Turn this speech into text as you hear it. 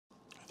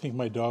think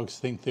my dogs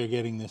think they're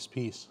getting this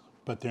piece,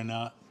 but they're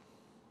not.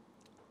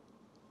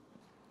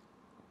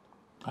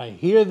 I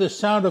hear the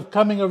sound of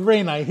coming of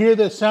rain. I hear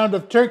the sound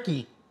of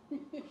turkey.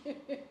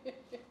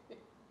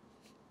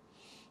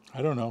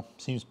 I don't know.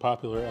 Seems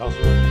popular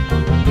elsewhere.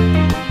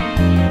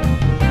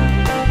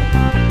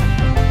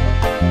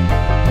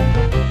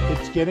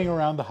 It's getting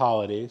around the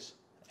holidays,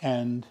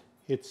 and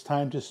it's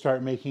time to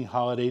start making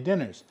holiday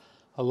dinners.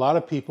 A lot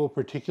of people,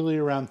 particularly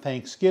around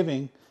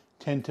Thanksgiving,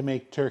 tend to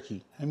make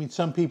turkey. I mean,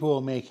 some people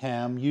will make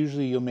ham.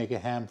 Usually you'll make a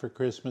ham for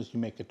Christmas, you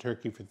make a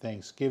turkey for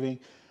Thanksgiving,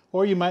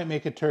 or you might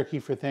make a turkey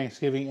for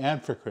Thanksgiving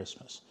and for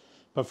Christmas.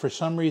 But for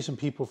some reason,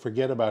 people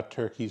forget about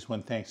turkeys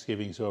when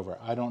Thanksgiving's over.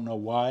 I don't know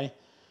why.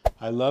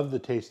 I love the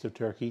taste of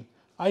turkey.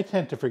 I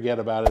tend to forget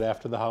about it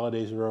after the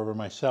holidays are over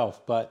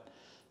myself, but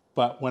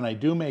when I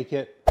do make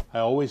it, I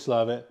always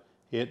love it.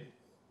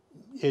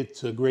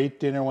 It's a great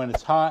dinner when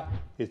it's hot.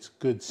 It's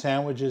good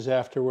sandwiches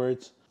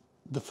afterwards.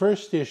 The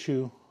first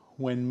issue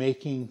when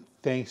making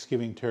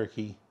Thanksgiving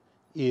turkey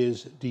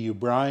is, do you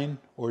brine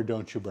or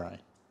don't you brine?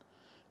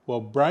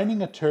 Well,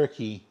 brining a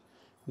turkey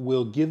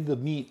will give the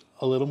meat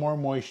a little more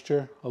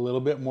moisture, a little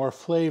bit more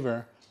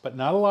flavor, but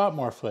not a lot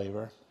more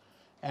flavor.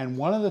 And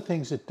one of the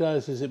things it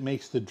does is it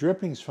makes the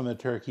drippings from the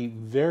turkey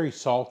very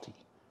salty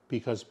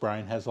because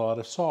brine has a lot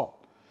of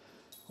salt.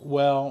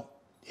 Well,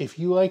 if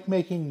you like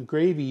making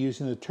gravy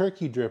using the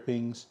turkey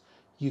drippings,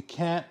 you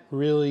can't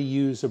really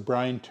use a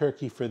brine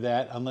turkey for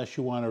that unless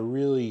you want a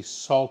really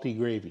salty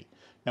gravy.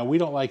 Now, we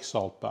don't like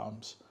salt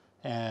bombs,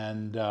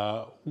 and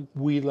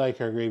we like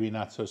our gravy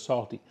not so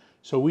salty.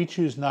 So we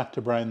choose not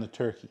to brine the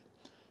turkey.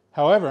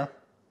 However,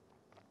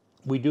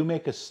 we do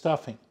make a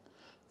stuffing.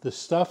 The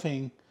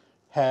stuffing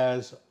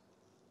has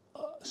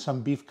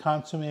some beef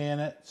consomme in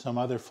it, some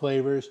other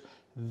flavors.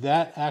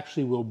 That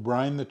actually will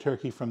brine the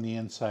turkey from the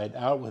inside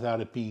out without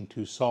it being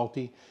too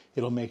salty.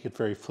 It'll make it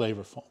very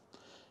flavorful.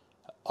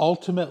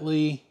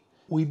 Ultimately,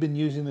 we've been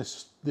using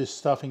this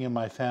stuffing in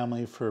my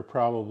family for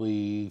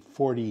probably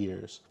 40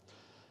 years.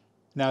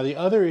 Now, the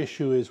other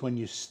issue is when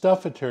you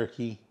stuff a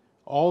turkey,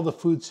 all the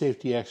food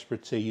safety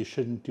experts say you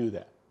shouldn't do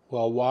that.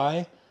 Well,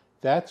 why?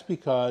 That's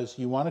because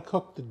you want to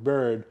cook the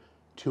bird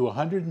to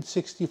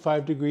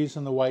 165 degrees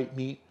on the white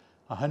meat,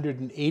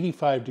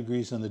 185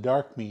 degrees on the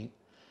dark meat,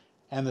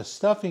 and the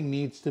stuffing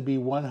needs to be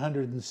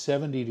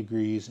 170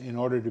 degrees in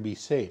order to be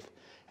safe.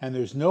 And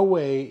there's no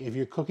way, if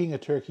you're cooking a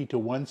turkey to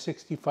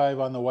 165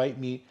 on the white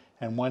meat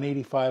and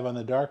 185 on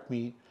the dark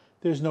meat,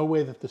 there's no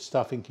way that the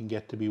stuffing can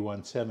get to be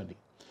 170.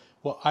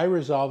 Well, I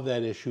resolve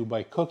that issue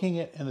by cooking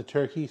it in the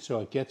turkey so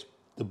it gets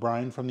the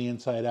brine from the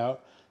inside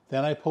out.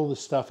 Then I pull the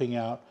stuffing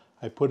out,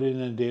 I put it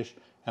in a dish,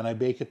 and I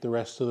bake it the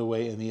rest of the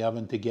way in the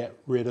oven to get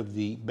rid of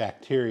the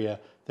bacteria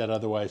that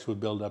otherwise would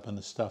build up in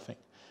the stuffing.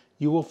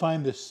 You will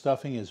find this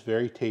stuffing is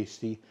very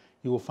tasty.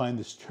 You will find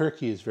this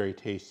turkey is very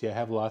tasty. I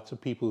have lots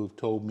of people who've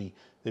told me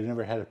they've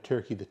never had a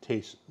turkey that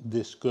tastes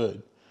this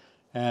good.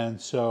 And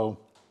so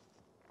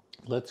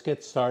let's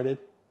get started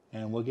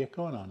and we'll get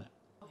going on it.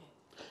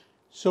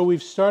 So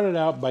we've started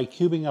out by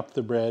cubing up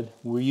the bread.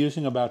 We're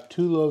using about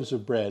 2 loaves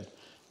of bread.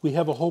 We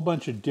have a whole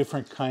bunch of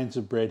different kinds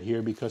of bread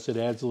here because it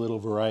adds a little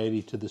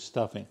variety to the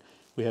stuffing.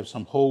 We have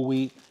some whole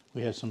wheat,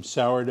 we have some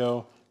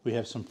sourdough, we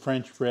have some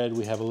French bread,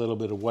 we have a little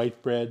bit of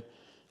white bread.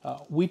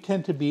 We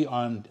tend to be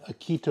on a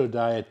keto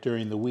diet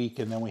during the week,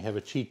 and then we have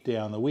a cheat day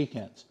on the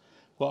weekends.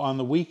 Well, on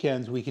the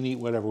weekends, we can eat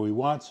whatever we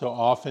want, so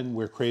often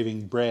we're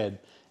craving bread,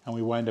 and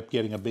we wind up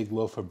getting a big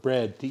loaf of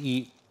bread to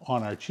eat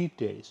on our cheat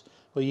days.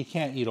 Well, you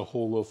can't eat a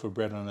whole loaf of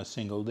bread on a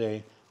single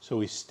day, so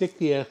we stick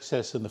the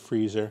excess in the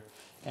freezer,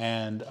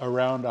 and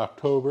around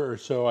October or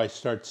so, I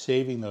start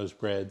saving those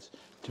breads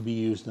to be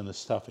used in the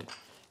stuffing.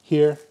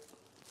 Here,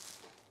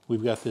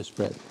 we've got this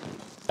bread.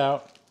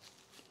 Out.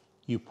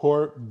 You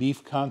pour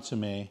beef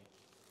consomme,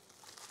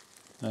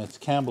 that's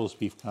Campbell's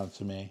beef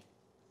consomme,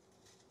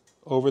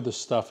 over the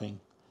stuffing.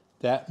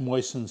 That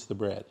moistens the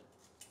bread.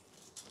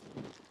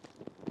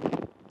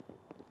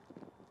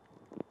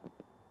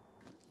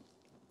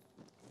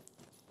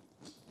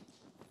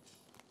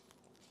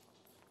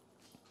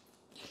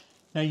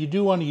 Now you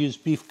do want to use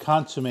beef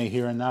consomme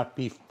here and not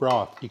beef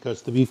broth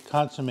because the beef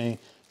consomme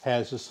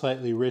has a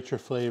slightly richer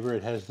flavor.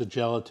 It has the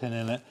gelatin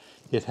in it.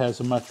 It has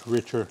a much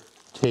richer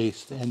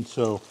taste, and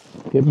so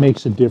it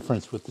makes a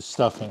difference with the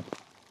stuffing.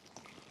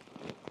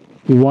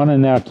 We want to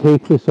now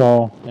take this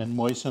all and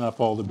moisten up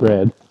all the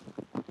bread.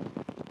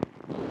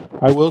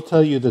 I will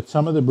tell you that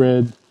some of the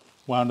bread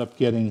wound up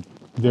getting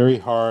very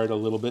hard, a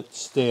little bit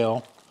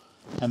stale,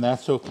 and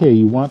that's okay.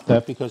 You want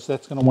that because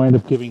that's going to wind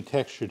up giving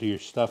texture to your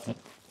stuffing.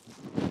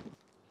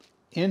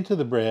 Into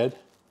the bread,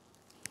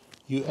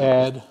 you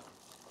add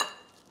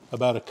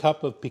about a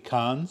cup of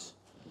pecans.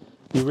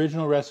 The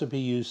original recipe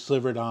used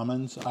slivered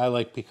almonds. I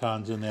like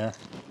pecans in there.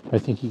 I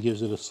think he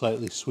gives it a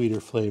slightly sweeter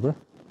flavor.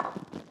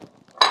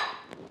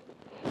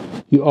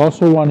 You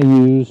also want to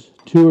use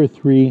 2 or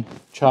 3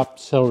 chopped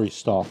celery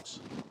stalks.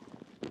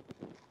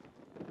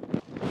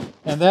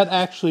 And that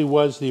actually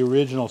was the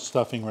original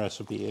stuffing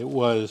recipe. It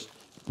was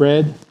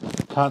bread,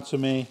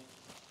 consomme,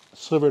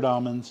 slivered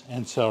almonds,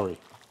 and celery.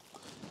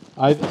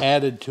 I've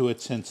added to it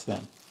since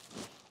then.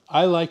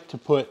 I like to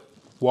put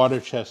water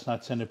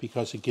chestnuts in it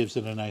because it gives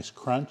it a nice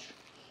crunch.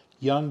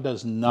 Young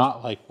does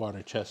not like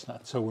water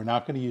chestnuts, so we're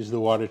not going to use the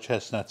water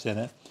chestnuts in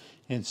it.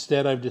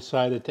 Instead, I've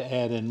decided to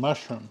add in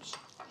mushrooms.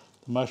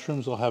 The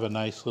mushrooms will have a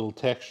nice little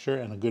texture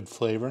and a good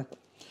flavor.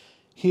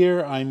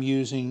 Here I'm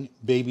using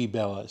baby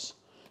bellas.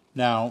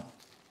 Now,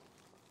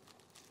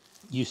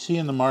 you see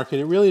in the market,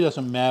 it really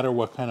doesn't matter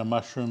what kind of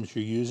mushrooms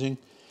you're using.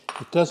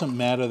 It doesn't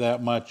matter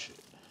that much.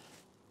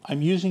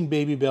 I'm using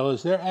baby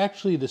bellas. They're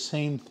actually the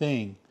same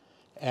thing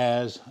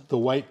as the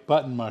white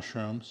button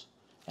mushrooms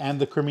and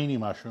the cremini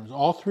mushrooms.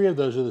 All three of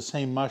those are the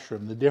same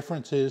mushroom. The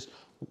difference is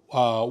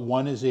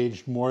one is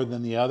aged more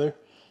than the other,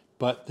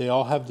 but they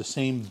all have the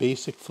same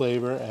basic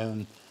flavor,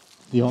 and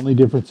the only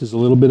difference is a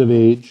little bit of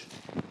age.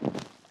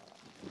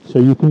 So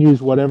you can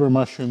use whatever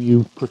mushroom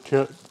you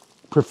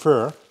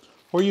prefer,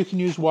 or you can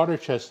use water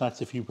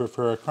chestnuts if you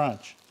prefer a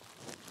crunch.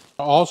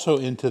 Also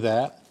into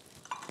that,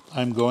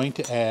 I'm going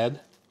to add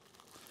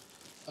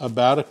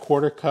about a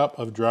 1/4 cup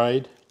of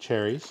dried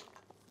cherries,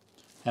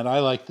 and I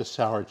like the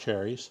sour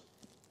cherries.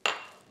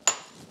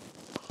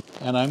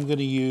 And I'm going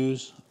to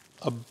use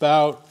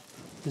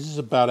this is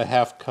about a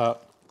 1/2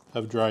 cup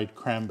of dried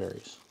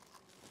cranberries.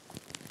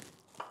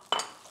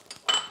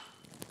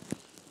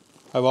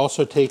 I've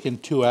also taken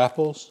 2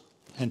 apples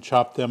and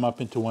chopped them up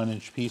into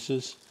 1-inch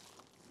pieces.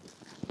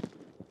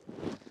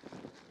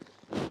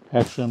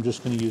 Actually, I'm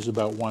just going to use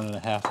about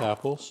 1½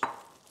 apples.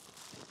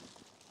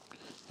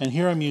 And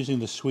here I'm using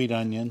the sweet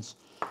onions.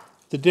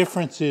 The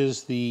difference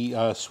is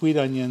the sweet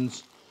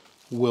onions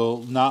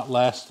will not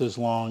last as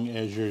long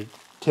as your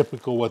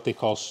typical what they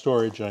call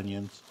storage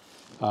onions,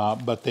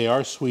 but they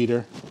are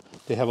sweeter.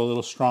 They have a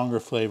little stronger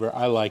flavor.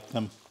 I like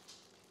them.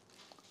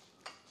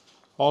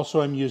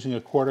 Also, I'm using a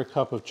 1/4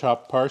 cup of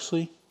chopped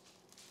parsley.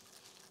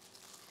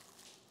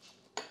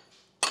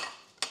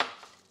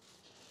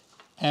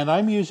 And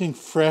I'm using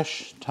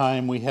fresh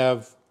thyme. We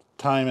have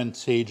thyme and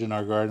sage in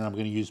our garden. I'm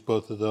going to use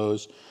both of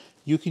those.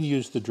 You can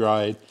use the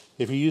dried.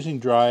 If you're using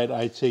dried,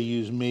 I'd say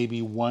use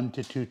maybe 1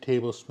 to 2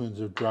 tablespoons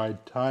of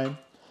dried thyme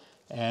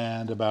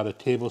and about a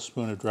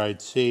tablespoon of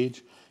dried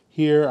sage.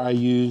 Here I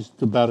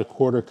used about a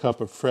 1/4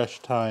 cup of fresh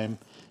thyme,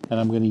 and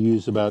I'm going to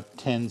use about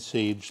 10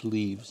 sage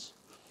leaves.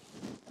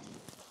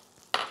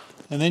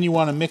 And then you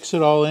want to mix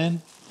it all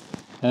in,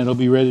 and it'll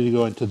be ready to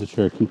go into the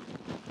turkey.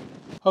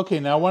 Okay,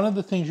 now one of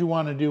the things you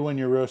want to do when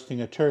you're roasting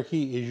a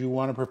turkey is you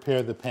want to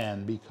prepare the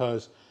pan,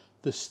 because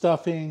the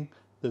stuffing,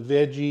 the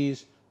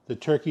veggies, the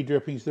turkey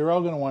drippings, they're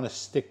all going to want to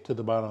stick to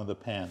the bottom of the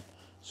pan.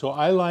 So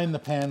I line the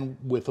pan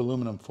with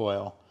aluminum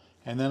foil,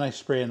 and then I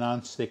spray a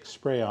non-stick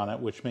spray on it,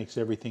 which makes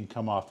everything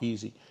come off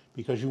easy,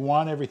 because you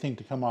want everything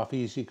to come off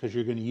easy because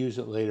you're going to use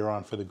it later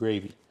on for the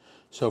gravy.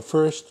 So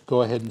first,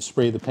 go ahead and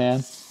spray the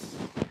pan.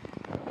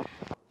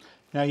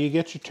 Now you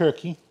get your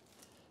turkey.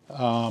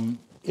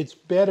 It's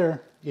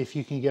better if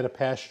you can get a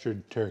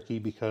pastured turkey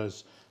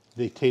because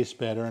they taste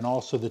better, and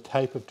also the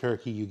type of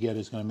turkey you get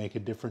is going to make a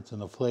difference in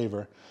the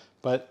flavor.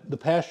 But the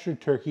pastured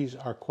turkeys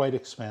are quite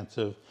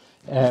expensive,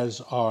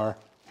 as are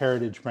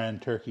heritage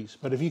brand turkeys.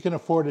 But if you can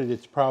afford it,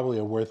 it's probably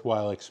a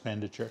worthwhile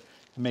expenditure.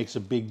 It makes a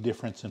big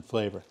difference in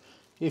flavor.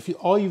 If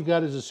all you've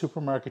got is a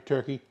supermarket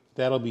turkey,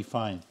 that'll be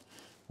fine.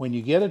 When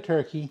you get a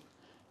turkey,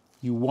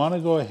 you want to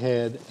go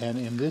ahead, and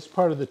in this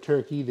part of the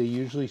turkey, they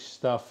usually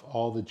stuff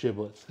all the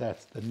giblets.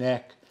 That's the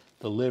neck,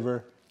 the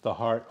liver, the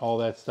heart, all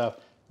that stuff.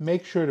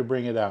 Make sure to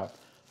bring it out.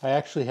 I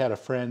actually had a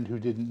friend who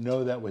didn't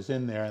know that was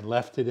in there and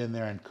left it in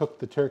there and cooked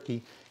the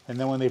turkey, and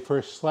then when they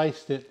first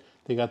sliced it,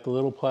 they got the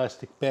little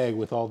plastic bag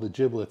with all the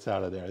giblets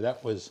out of there.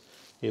 That was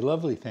a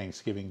lovely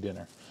Thanksgiving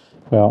dinner.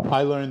 Well,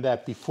 I learned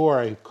that before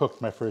I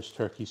cooked my first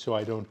turkey, so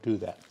I don't do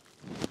that.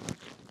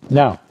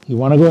 Now, you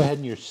want to go ahead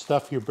and you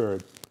stuff your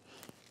bird.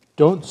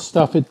 Don't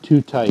stuff it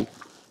too tight.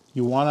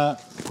 You want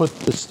to put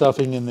the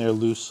stuffing in there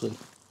loosely.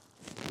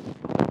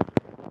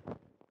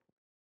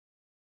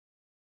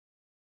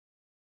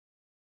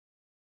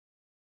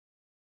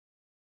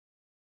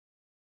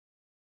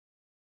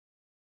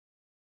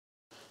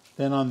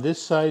 Then on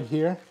this side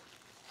here,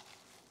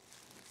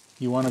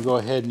 you want to go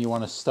ahead and you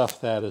want to stuff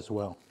that as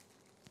well.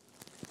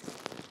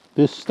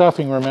 This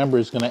stuffing, remember,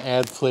 is going to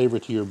add flavor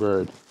to your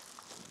bird.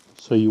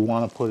 So you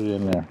want to put it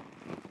in there.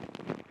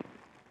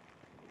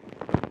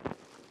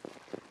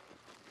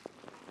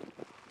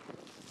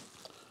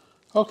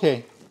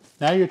 Okay,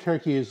 now your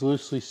turkey is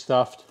loosely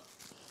stuffed.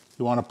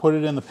 You want to put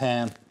it in the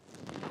pan.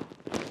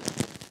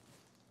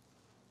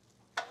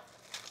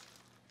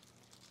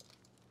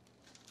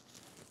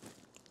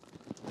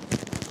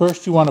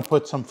 First, you want to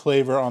put some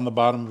flavor on the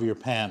bottom of your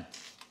pan.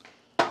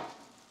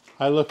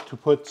 I look to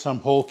put some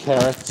whole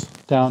carrots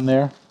down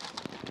there,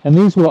 and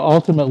these will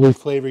ultimately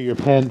flavor your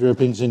pan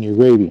drippings and your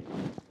gravy.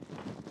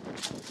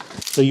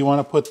 So you want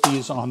to put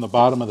these on the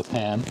bottom of the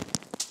pan.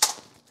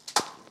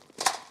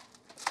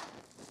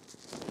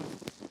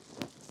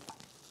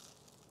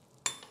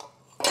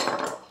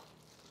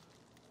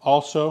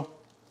 Also,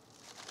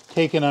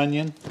 take an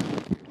onion,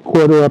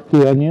 quarter up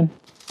the onion,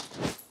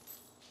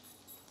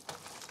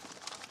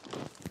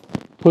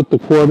 put the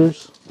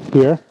quarters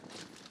here.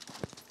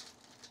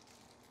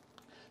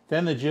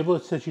 Then the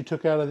giblets that you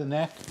took out of the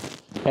neck,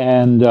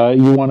 and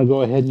you want to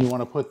go ahead and you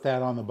want to put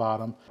that on the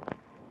bottom.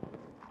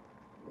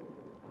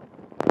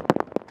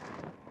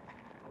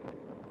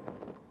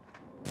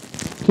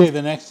 Okay,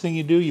 the next thing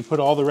you do, you put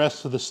all the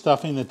rest of the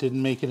stuffing that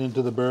didn't make it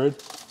into the bird.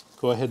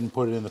 Go ahead and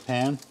put it in the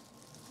pan.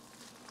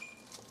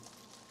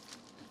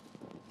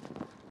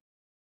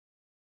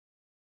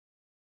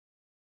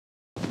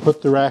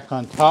 Put the rack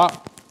on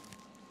top.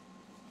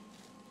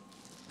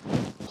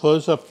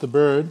 Close up the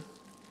bird.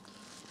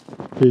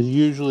 There's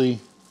usually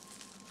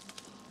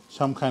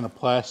some kind of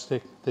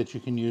plastic that you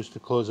can use to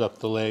close up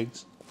the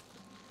legs.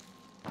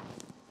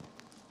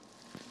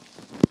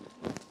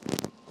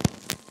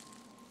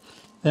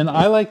 Then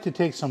I like to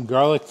take some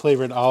garlic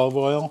flavored olive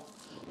oil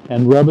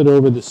and rub it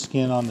over the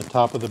skin on the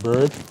top of the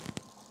bird.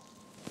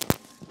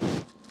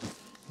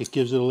 It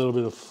gives it a little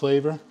bit of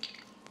flavor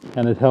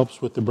and it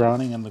helps with the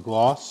browning and the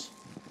gloss.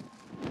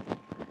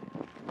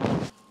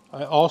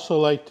 I also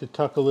like to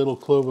tuck a little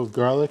clove of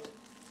garlic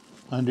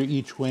under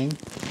each wing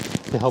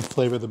to help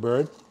flavor the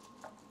bird.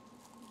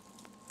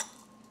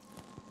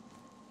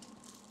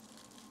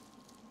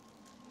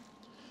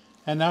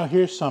 And now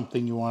here's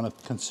something you want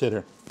to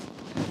consider.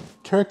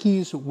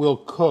 Turkeys will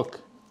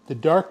cook. The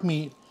dark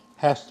meat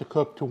has to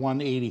cook to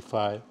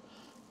 185.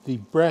 The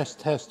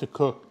breast has to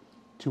cook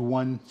to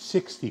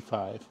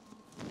 165.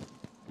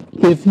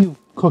 If you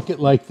cook it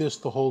like this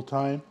the whole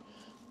time,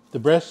 the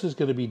breast is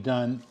going to be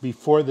done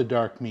before the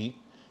dark meat,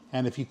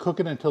 and if you cook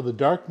it until the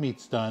dark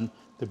meat's done,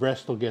 the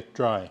breast will get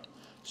dry.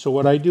 So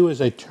what I do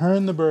is I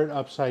turn the bird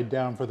upside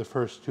down for the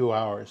first 2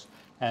 hours,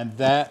 and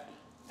that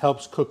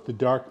helps cook the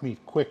dark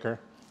meat quicker,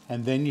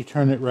 and then you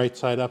turn it right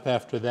side up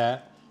after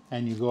that,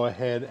 and you go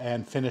ahead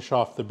and finish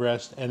off the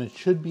breast, and it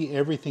should be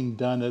everything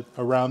done at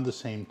around the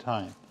same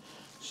time.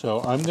 So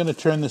I'm going to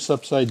turn this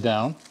upside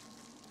down.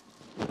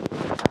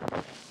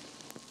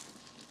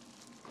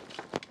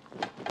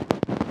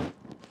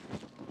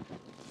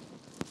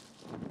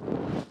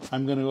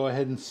 I'm going to go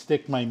ahead and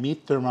stick my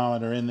meat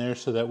thermometer in there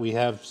so that we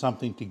have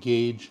something to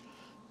gauge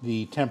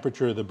the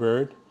temperature of the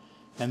bird,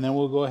 and then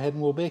we'll go ahead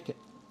and we'll bake it.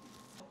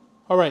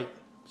 All right,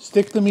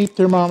 stick the meat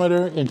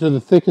thermometer into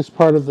the thickest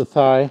part of the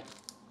thigh.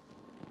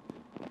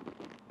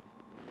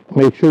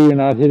 Make sure you're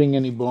not hitting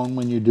any bone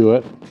when you do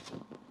it.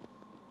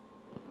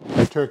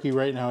 My turkey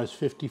right now is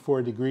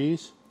 54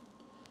 degrees.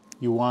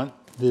 You want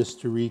this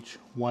to reach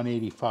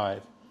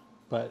 185,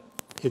 but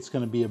it's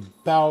going to be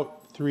about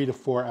 3 to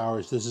 4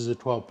 hours. This is a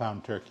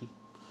 12-pound turkey.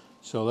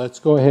 So let's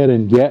go ahead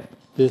and get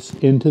this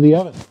into the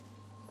oven.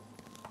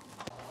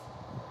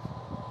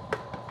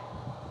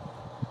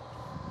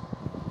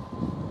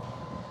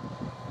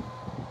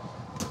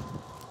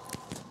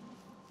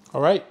 All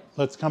right,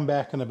 let's come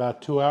back in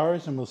about 2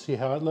 hours and we'll see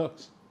how it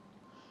looks.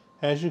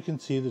 As you can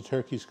see, the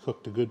turkey's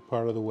cooked a good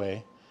part of the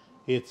way.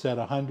 It's at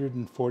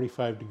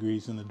 145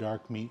 degrees in the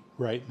dark meat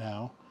right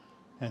now,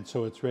 and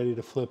so it's ready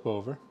to flip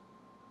over.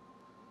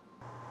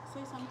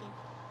 Say something.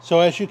 So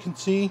as you can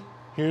see,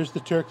 here's the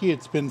turkey.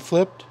 It's been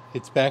flipped.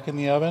 It's back in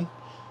the oven.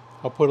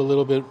 I'll put a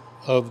little bit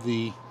of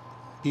the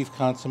beef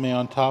consomme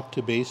on top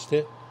to baste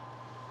it.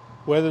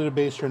 Whether to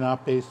baste or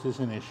not baste is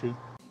an issue.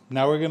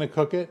 Now we're going to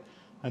cook it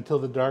until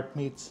the dark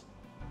meat's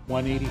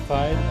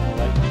 185 and the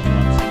light meat's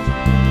 160.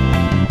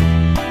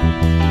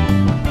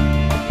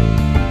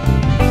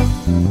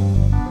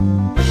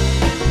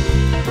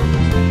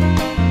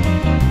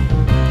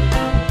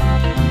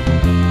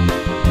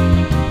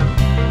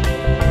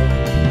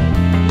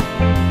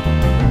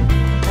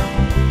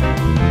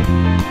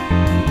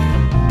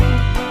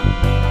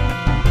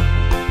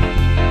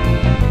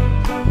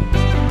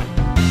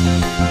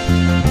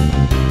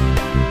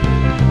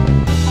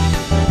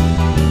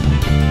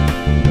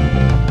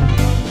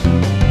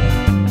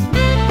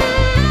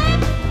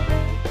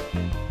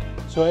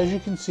 So as you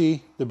can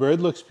see, the bird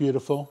looks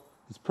beautiful.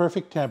 It's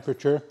perfect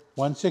temperature,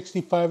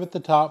 165 at the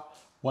top,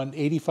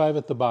 185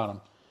 at the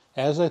bottom.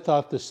 As I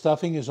thought, the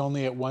stuffing is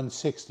only at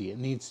 160. It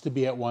needs to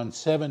be at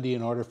 170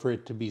 in order for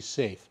it to be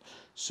safe.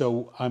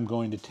 So I'm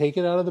going to take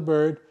it out of the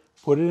bird,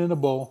 put it in a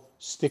bowl,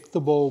 stick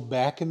the bowl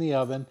back in the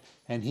oven,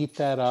 and heat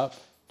that up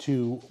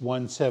to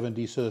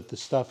 170 so that the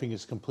stuffing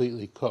is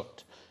completely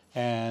cooked.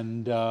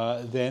 And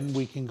then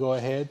we can go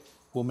ahead,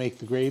 we'll make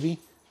the gravy,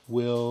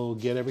 we'll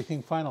get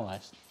everything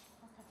finalized.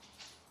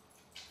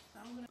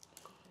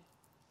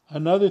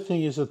 Another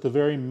thing is, at the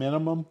very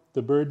minimum,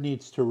 the bird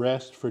needs to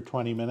rest for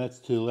 20 minutes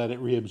to let it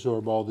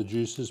reabsorb all the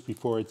juices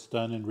before it's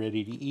done and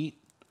ready to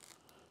eat.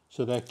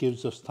 So that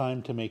gives us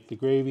time to make the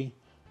gravy,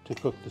 to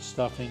cook the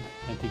stuffing,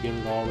 and to get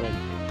it all ready.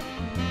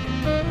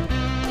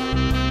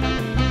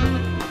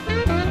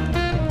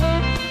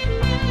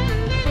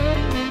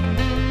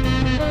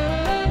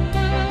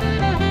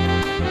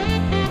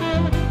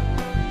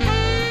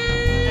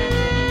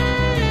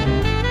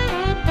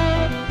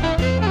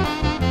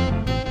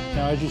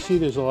 As you see,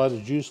 there's a lot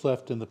of juice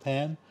left in the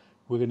pan.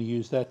 We're going to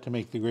use that to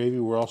make the gravy.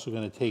 We're also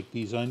going to take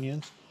these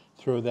onions,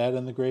 throw that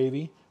in the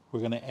gravy. We're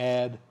going to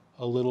add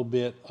a little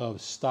bit of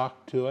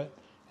stock to it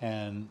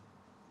and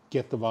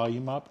get the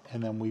volume up,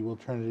 and then we will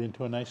turn it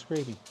into a nice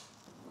gravy.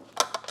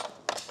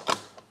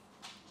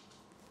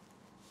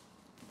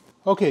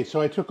 Okay,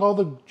 so I took all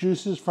the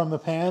juices from the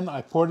pan,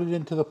 I poured it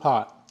into the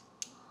pot.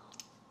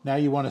 Now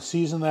you want to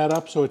season that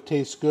up so it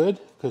tastes good,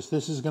 because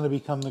this is going to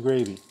become the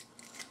gravy.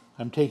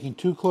 I'm taking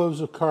 2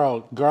 cloves of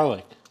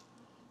garlic,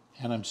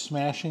 and I'm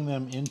smashing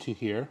them into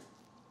here.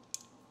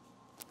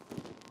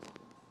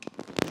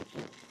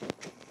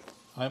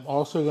 I'm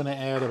also going to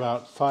add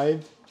about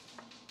 5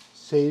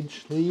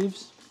 sage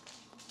leaves,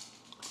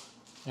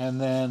 and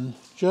then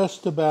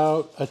just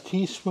about a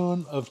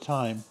teaspoon of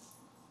thyme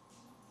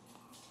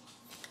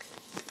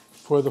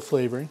for the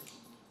flavoring.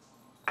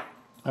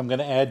 I'm going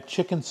to add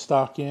chicken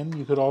stock in.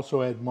 You could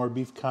also add more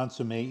beef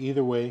consomme.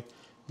 Either way,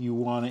 you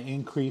want to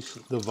increase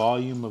the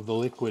volume of the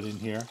liquid in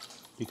here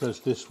because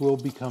this will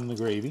become the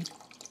gravy.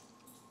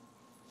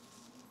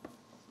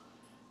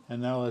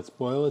 And now let's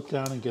boil it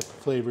down and get the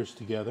flavors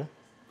together.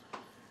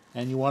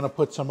 And you want to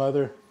put some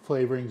other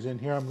flavorings in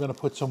here. I'm going to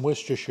put some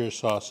Worcestershire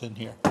sauce in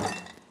here.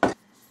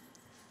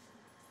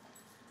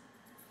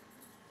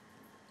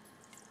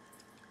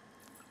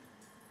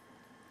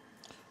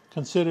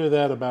 Consider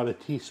that about a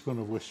teaspoon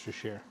of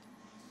Worcestershire.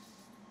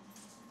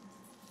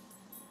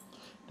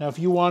 Now if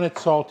you want it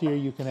saltier,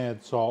 you can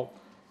add salt.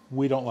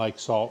 We don't like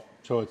salt,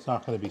 so it's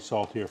not going to be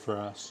saltier for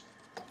us.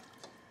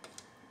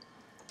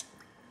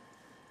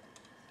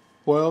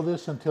 Boil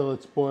this until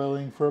it's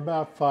boiling for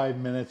about 5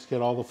 minutes,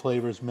 get all the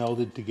flavors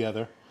melded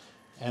together,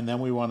 and then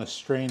we want to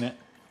strain it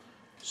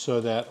so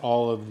that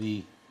all of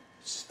the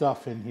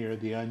stuff in here,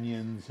 the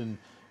onions and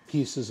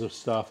pieces of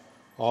stuff,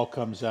 all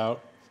comes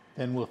out.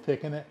 Then we'll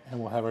thicken it and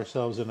we'll have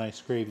ourselves a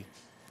nice gravy.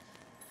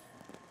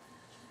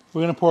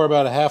 We're going to pour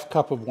about a half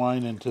cup of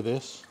wine into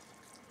this.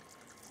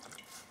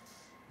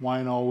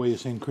 Wine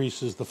always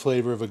increases the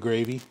flavor of a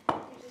gravy.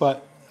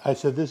 But I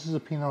said this is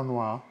a Pinot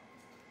Noir.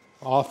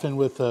 Often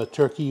with a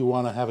turkey you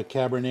want to have a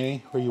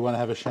Cabernet or you want to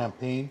have a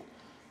Champagne,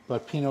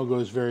 but Pinot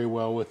goes very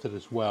well with it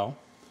as well.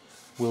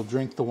 We'll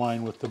drink the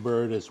wine with the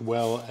bird as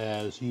well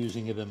as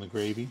using it in the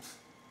gravy.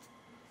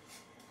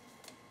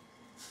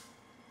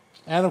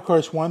 And of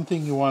course, one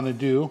thing you want to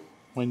do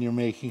when you're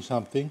making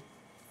something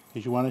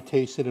is you want to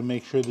taste it and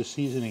make sure the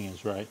seasoning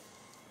is right.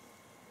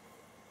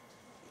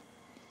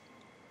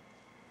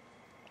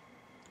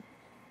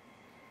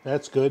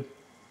 That's good.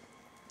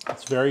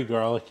 It's very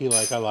garlicky,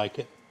 like I like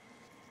it.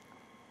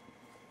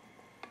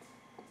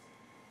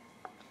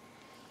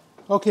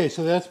 Okay,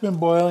 so that's been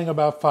boiling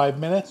about 5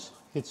 minutes.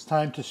 It's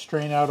time to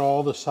strain out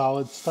all the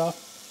solid stuff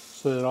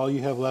so that all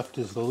you have left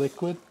is the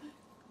liquid.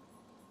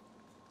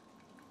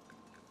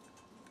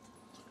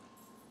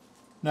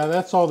 Now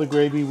that's all the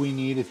gravy we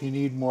need. If you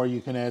need more,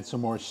 you can add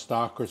some more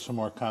stock or some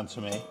more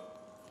consomme.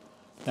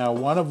 Now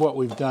one of what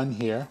we've done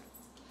here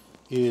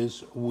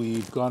is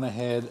we've gone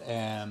ahead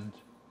and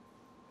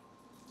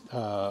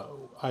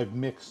I've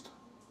mixed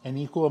an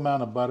equal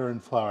amount of butter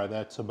and flour.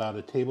 That's about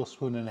 1.5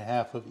 tablespoons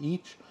of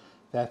each.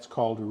 That's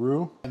called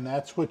roux, and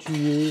that's what you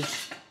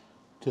use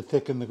to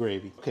thicken the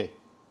gravy. Okay,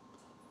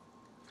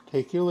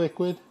 take your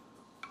liquid,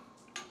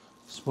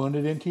 spoon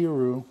it into your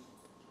roux,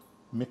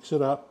 mix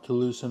it up to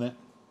loosen it.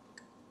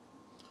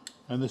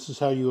 And this is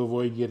how you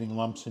avoid getting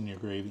lumps in your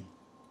gravy.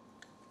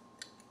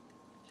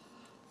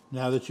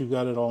 Now that you've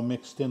got it all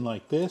mixed in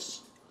like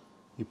this,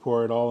 you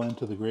pour it all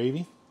into the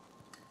gravy.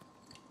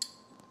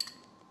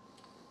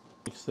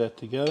 Mix that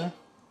together.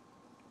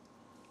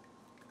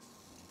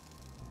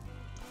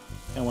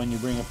 And when you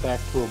bring it back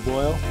to a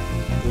boil,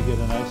 you'll get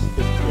a nice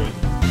thick gravy.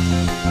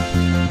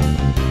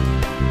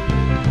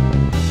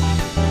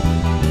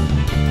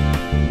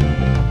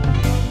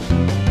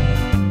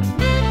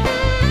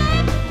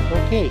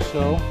 Okay,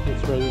 so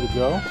it's ready to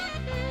go.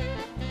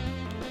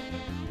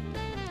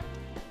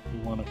 You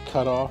want to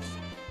cut off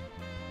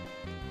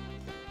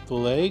the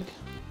leg.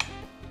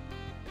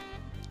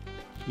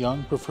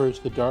 Young prefers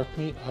the dark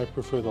meat, I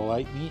prefer the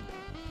light meat.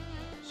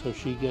 So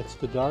she gets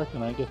the dark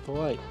and I get the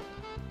light.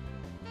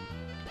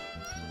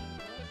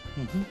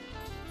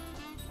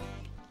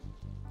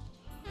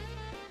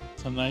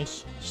 It's a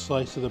nice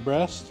slice of the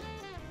breast.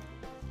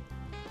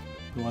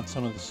 You want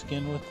some of the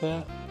skin with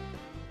that.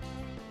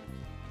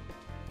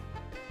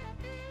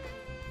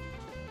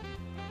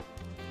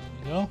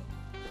 There we go.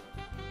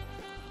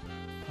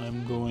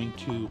 I'm going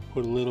to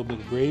put a little bit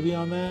of gravy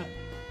on that.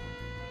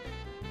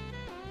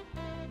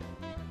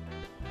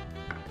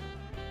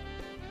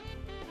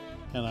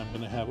 And I'm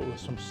going to have it with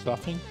some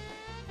stuffing.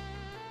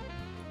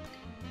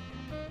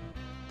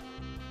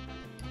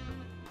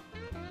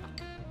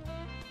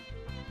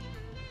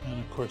 And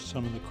of course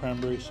some of the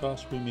cranberry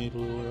sauce we made a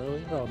little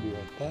earlier. I'll be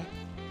right back.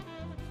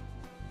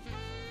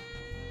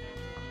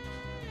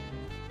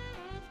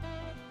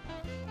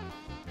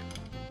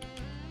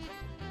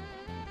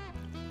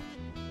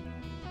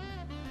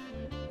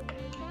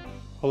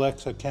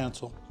 Alexa,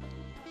 cancel.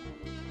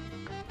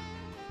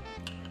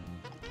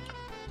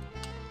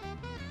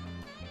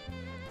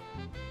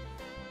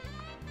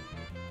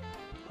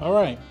 All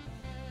right.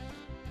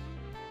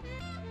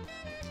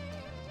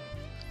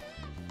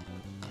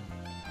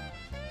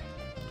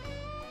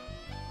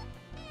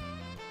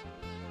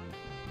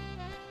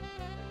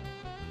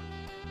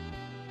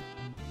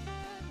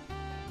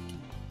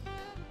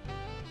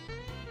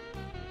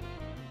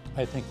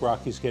 I think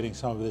Rocky's getting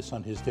some of this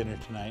on his dinner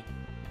tonight.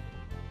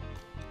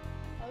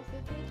 How's the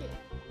turkey?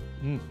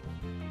 Mm.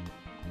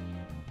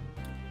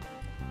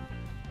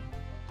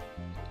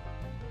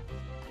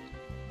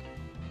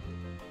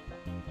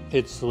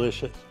 It's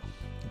delicious.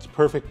 It's a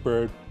perfect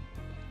bird,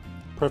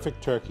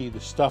 perfect turkey.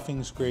 The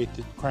stuffing's great.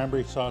 The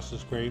cranberry sauce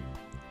is great.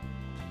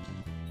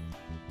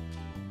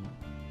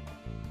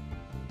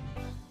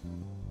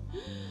 I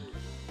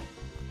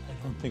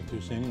don't think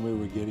there's any way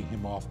we're getting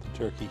him off the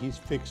turkey. He's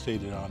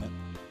fixated on it.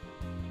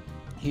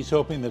 He's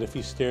hoping that if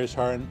he stares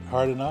hard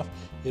enough,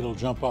 it'll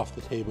jump off the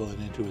table and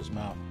into his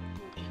mouth.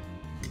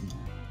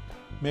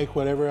 Make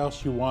whatever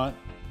else you want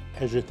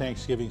as your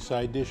Thanksgiving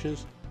side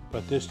dishes,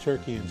 but this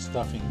turkey and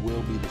stuffing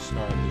will be the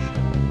star of the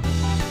show.